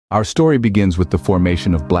Our story begins with the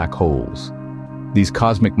formation of black holes. These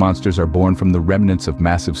cosmic monsters are born from the remnants of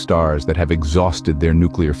massive stars that have exhausted their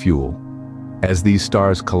nuclear fuel. As these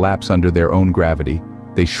stars collapse under their own gravity,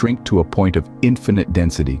 they shrink to a point of infinite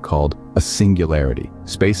density called a singularity.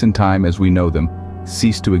 Space and time as we know them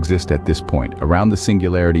cease to exist at this point. Around the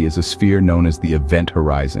singularity is a sphere known as the event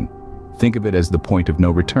horizon. Think of it as the point of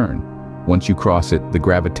no return. Once you cross it, the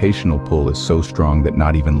gravitational pull is so strong that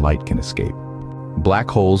not even light can escape.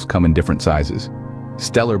 Black holes come in different sizes.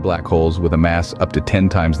 Stellar black holes with a mass up to 10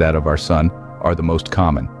 times that of our sun are the most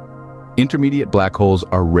common. Intermediate black holes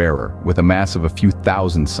are rarer, with a mass of a few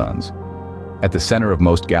thousand suns. At the center of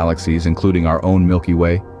most galaxies, including our own Milky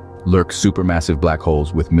Way, lurk supermassive black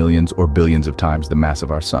holes with millions or billions of times the mass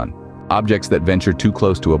of our sun. Objects that venture too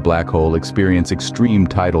close to a black hole experience extreme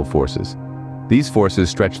tidal forces. These forces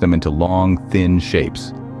stretch them into long, thin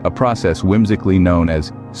shapes, a process whimsically known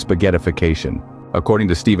as spaghettification. According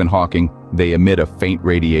to Stephen Hawking, they emit a faint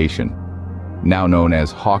radiation, now known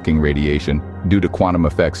as Hawking radiation, due to quantum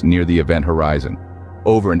effects near the event horizon.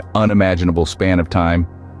 Over an unimaginable span of time,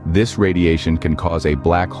 this radiation can cause a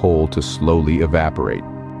black hole to slowly evaporate.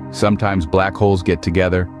 Sometimes black holes get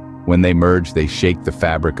together. When they merge, they shake the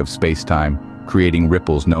fabric of space-time, creating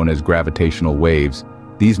ripples known as gravitational waves.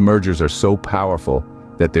 These mergers are so powerful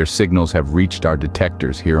that their signals have reached our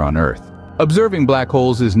detectors here on Earth. Observing black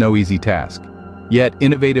holes is no easy task. Yet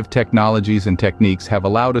innovative technologies and techniques have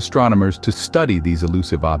allowed astronomers to study these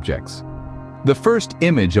elusive objects. The first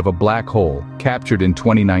image of a black hole, captured in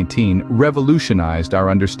 2019, revolutionized our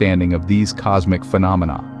understanding of these cosmic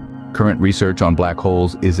phenomena. Current research on black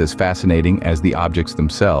holes is as fascinating as the objects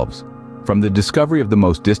themselves. From the discovery of the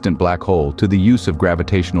most distant black hole to the use of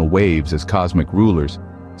gravitational waves as cosmic rulers,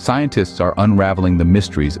 scientists are unraveling the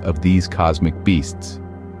mysteries of these cosmic beasts.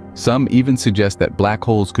 Some even suggest that black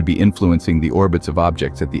holes could be influencing the orbits of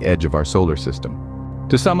objects at the edge of our solar system.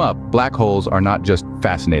 To sum up, black holes are not just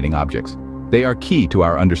fascinating objects. They are key to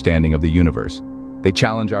our understanding of the universe. They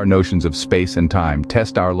challenge our notions of space and time,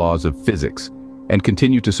 test our laws of physics, and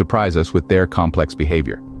continue to surprise us with their complex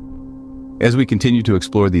behavior. As we continue to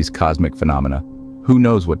explore these cosmic phenomena, who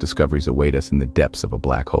knows what discoveries await us in the depths of a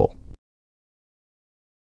black hole?